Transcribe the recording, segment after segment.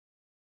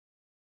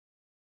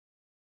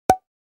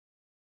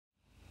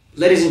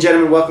Ladies and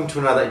gentlemen, welcome to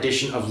another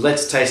edition of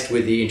Let's Taste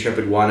with the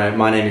Intrepid Wino.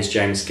 My name is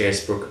James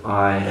Garesbrook.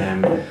 I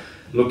am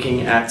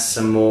looking at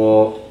some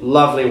more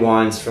lovely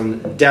wines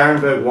from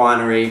Darrenberg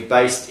Winery,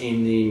 based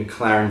in the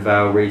McLaren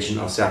Vale region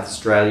of South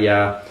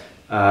Australia.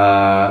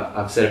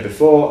 I've said it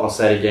before, I'll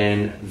say it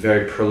again,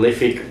 very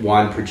prolific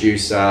wine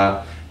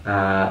producer,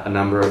 a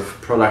number of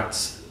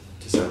products,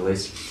 to say the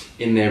least,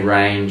 in their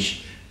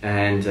range,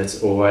 and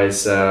it's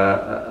always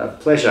a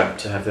pleasure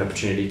to have the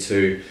opportunity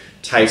to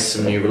taste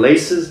some new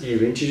releases, new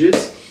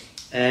vintages.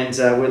 And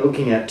we're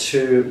looking at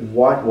two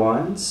white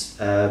wines,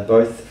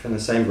 both from the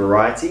same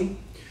variety,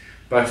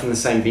 both from the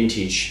same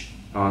vintage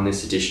on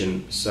this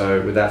edition.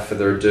 So without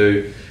further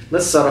ado,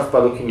 let's start off by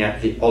looking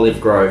at the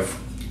Olive Grove,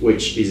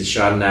 which is a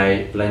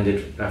Chardonnay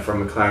blended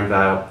from McLaren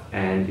Vale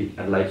and the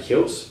Adelaide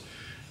Hills.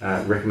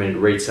 Recommended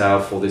retail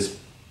for this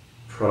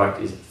product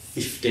is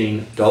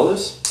 $15.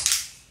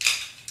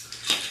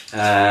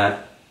 I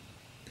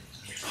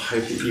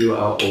hope that you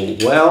are all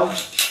well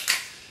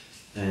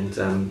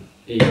and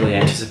eagerly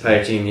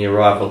anticipating the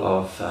arrival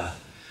of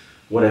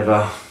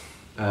whatever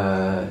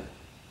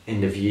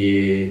end of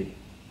year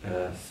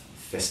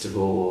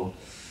festival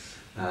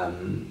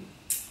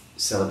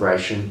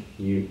celebration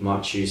you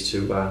might choose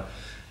to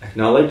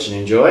acknowledge and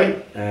enjoy,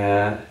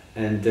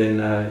 and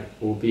then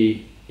we'll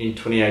be in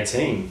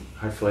 2018.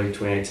 Hopefully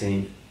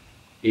 2018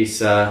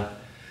 is a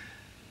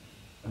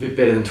bit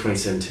better than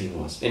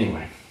 2017 was.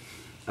 Anyway,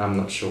 I'm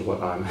not sure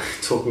what I'm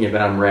talking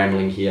about, I'm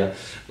rambling here.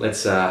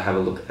 Let's have a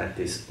look at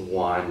this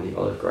wine, the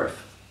Olive Grove.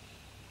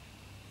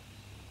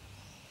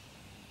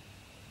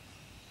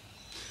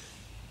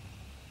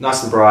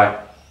 Nice and bright,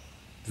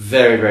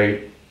 very,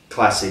 very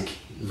classic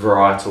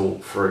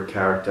varietal fruit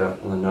character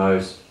on the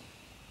nose.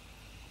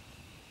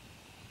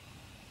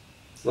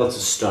 Lots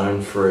of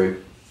stone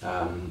fruit,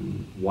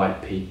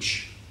 white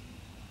peach,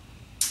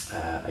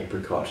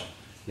 apricot,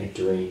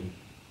 nectarine.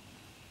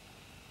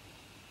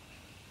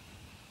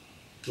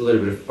 A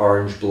little bit of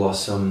orange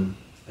blossom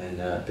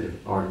and a bit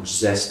of orange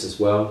zest as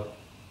well.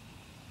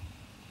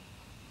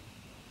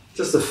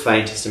 Just the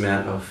faintest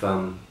amount of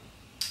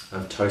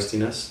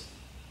toastiness,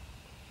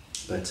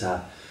 but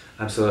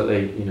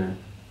absolutely, you know,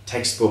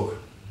 textbook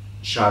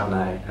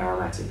Chardonnay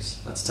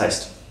aromatics. Let's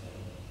taste.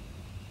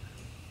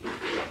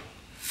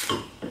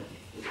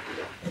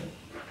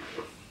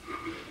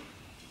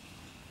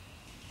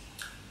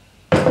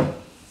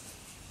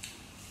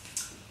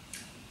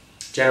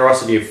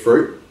 Generosity of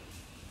fruit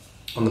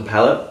on the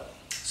palate,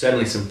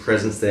 certainly some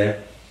presence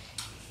there,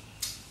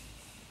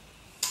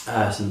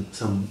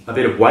 a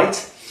bit of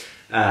weight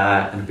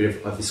and a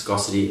bit of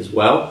viscosity as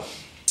well.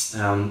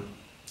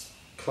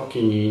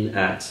 Clocking in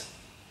at,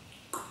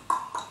 if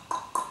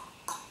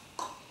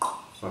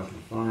I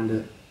can find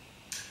it,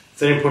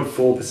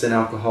 13.4%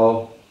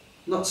 alcohol.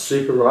 Not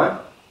super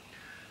ripe,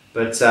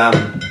 but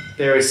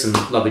there is some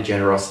lovely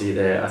generosity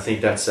there. I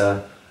think that's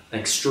an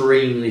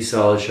extremely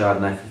solid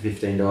Chardonnay for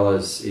 $15.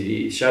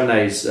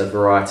 Chardonnay is a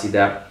variety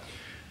that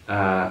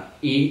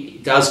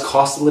it does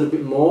cost a little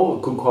bit more.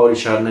 Good quality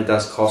Chardonnay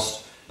does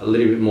cost a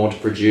little bit more to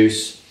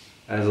produce.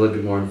 There's a little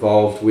bit more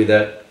involved with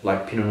it,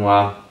 like Pinot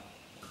Noir.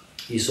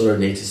 You sort of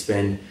need to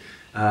spend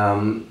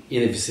in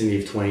the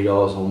vicinity of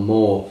 $20 or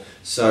more.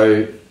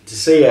 So to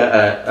see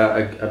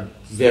a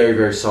very,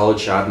 very solid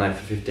Chardonnay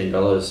for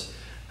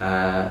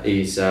 $15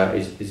 is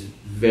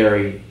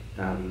very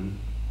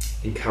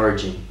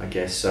encouraging, I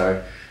guess.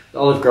 So the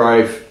Olive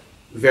Grove,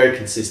 very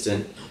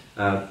consistent,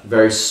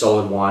 very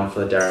solid wine for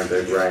the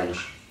Darrenberg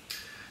range.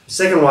 The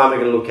second wine we're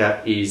going to look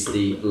at is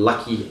the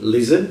Lucky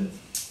Lizard,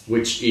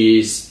 which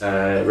is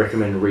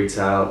recommended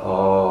retail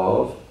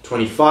of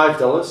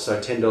 $25, so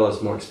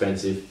 $10 more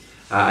expensive.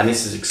 And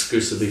this is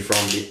exclusively from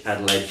the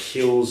Adelaide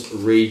Hills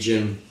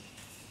region.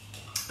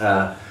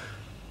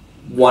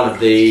 One of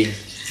the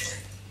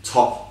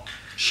top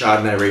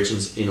Chardonnay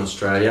regions in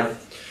Australia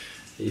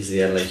is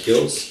the Adelaide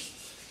Hills.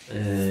 It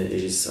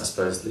is, I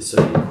suppose, the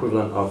sort of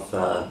equivalent of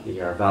the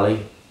Yarra Valley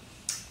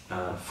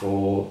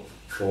for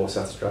South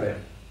Australia.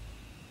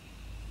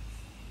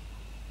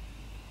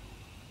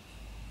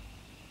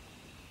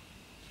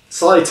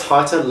 Slightly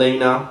tighter,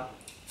 leaner,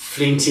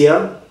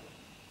 flintier,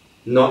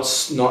 not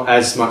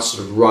as much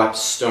sort of ripe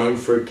stone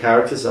fruit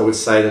characters. I would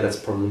say that that's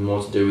probably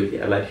more to do with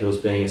the Adelaide Hills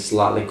being a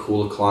slightly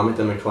cooler climate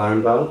than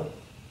McLaren Vale.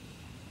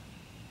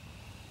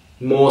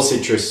 More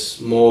citrus,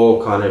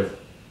 more kind of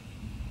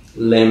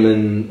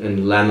lemon and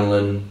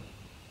lanolin.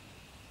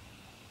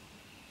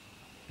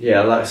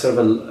 Yeah, like sort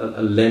of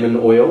a lemon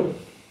oil.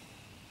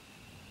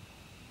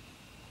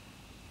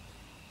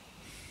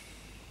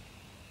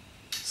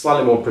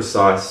 Slightly more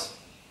precise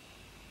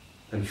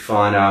and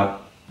finer,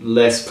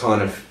 less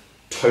kind of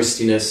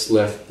toastiness,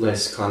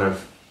 less kind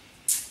of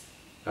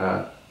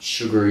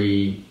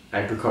sugary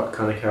apricot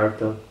kind of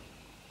character.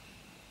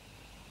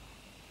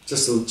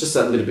 Just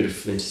that little bit of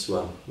flint as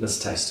well. Let's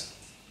taste.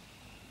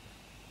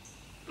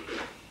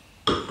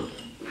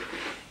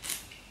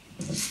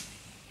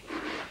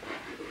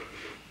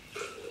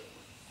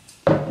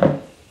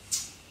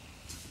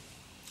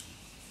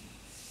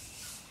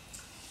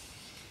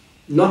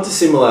 Not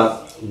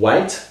dissimilar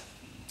weight,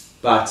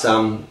 but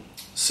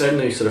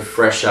certainly sort of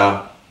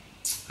fresher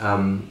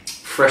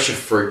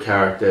fruit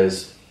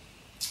characters.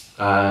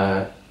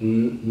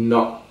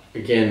 Not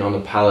again on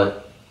the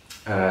palate,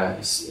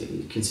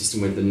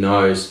 consistent with the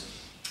nose.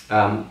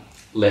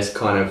 Less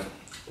kind of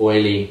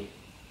oily,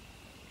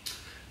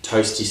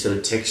 toasty sort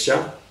of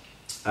texture.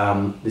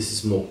 This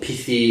is more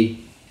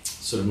pithy,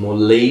 sort of more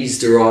lees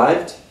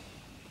derived,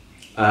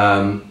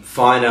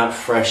 finer,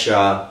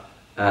 fresher.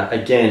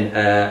 Again,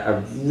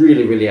 a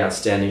really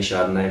outstanding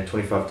Chardonnay,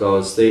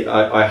 $25.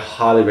 I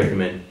highly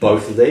recommend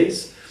both of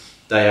these.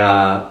 They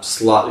are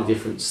slightly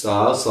different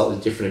styles, slightly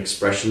different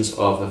expressions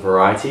of the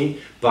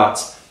variety,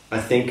 but I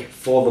think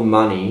for the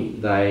money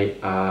they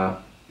are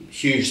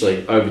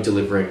hugely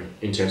over-delivering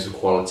in terms of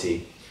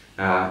quality,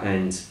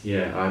 and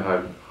yeah,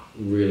 I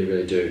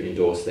really do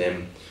endorse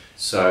them.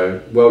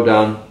 So well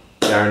done,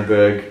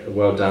 Darrenberg,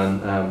 well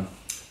done,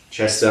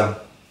 Chester,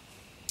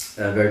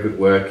 very good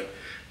work.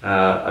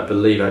 I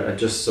believe I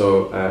just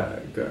saw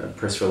a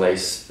press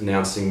release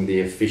announcing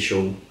the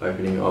official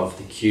opening of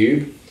the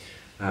Cube.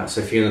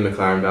 So if you're in the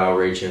McLaren Vale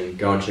region,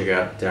 go and check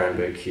out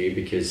Darrenberg Cube,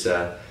 because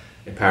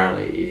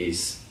apparently it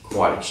is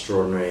quite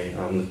extraordinary.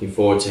 I'm looking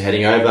forward to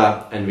heading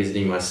over and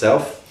visiting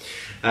myself.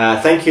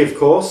 Thank you, of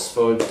course,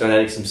 for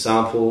donating some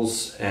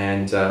samples,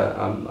 and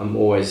I'm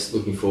always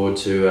looking forward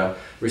to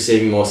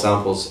receiving more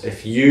samples.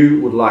 If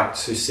you would like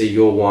to see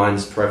your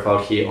wines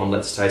profiled here on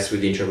Let's Taste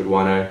with the Intrepid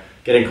Wino,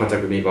 get in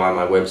contact with me via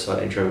my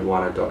website,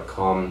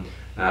 intrepidwino.com,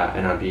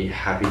 and I'd be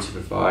happy to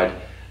provide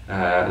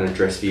an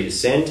address for you to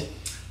send.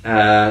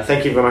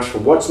 Thank you very much for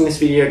watching this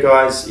video,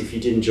 guys. If you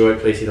did enjoy it,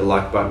 please hit the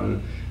like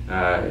button,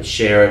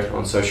 share it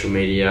on social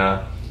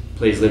media.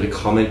 Please leave a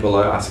comment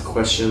below, ask a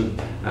question,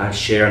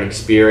 share an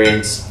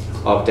experience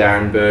of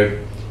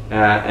Darrenberg,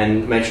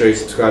 and make sure you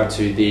subscribe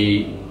to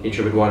the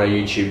Intrepid Wino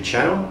YouTube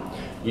channel.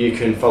 You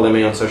can follow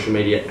me on social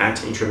media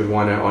at Intrepid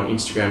Wino on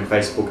Instagram,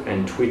 Facebook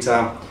and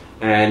Twitter.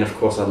 And of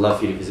course, I'd love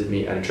for you to visit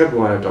me at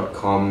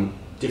intrepidwino.com.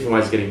 Different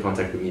ways to get in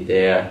contact with me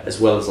there, as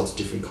well as lots of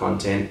different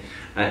content,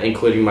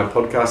 including my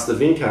podcast, The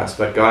Vincast.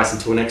 But guys,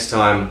 until next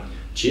time,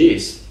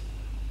 cheers.